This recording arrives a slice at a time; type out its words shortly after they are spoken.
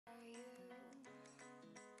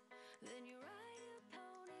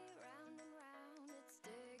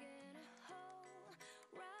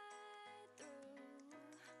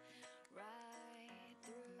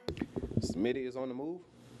Smitty is on the move.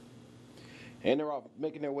 And they're off,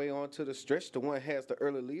 making their way onto the stretch. The one has the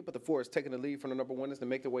early lead, but the four is taking the lead from the number one as they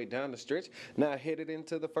make their way down the stretch. Now headed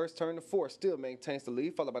into the first turn, the four still maintains the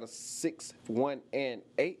lead, followed by the 6, 1, and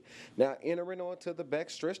 8. Now entering onto the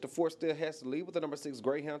back stretch, the four still has the lead with the number 6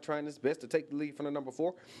 Greyhound trying his best to take the lead from the number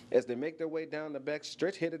 4 as they make their way down the back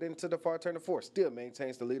stretch. Headed into the far turn, the four still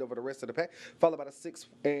maintains the lead over the rest of the pack, followed by the 6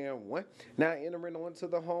 and 1. Now entering onto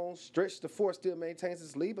the home stretch, the four still maintains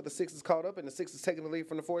its lead, but the 6 is caught up, and the 6 is taking the lead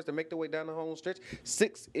from the four as they make their way down the home stretch.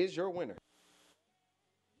 6 is your winner.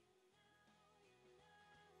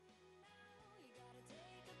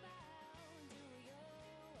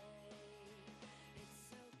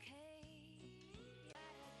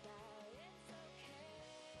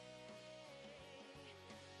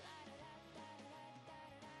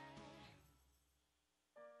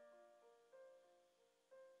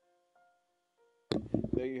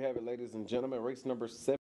 There you have it, ladies and gentlemen. Race number 7.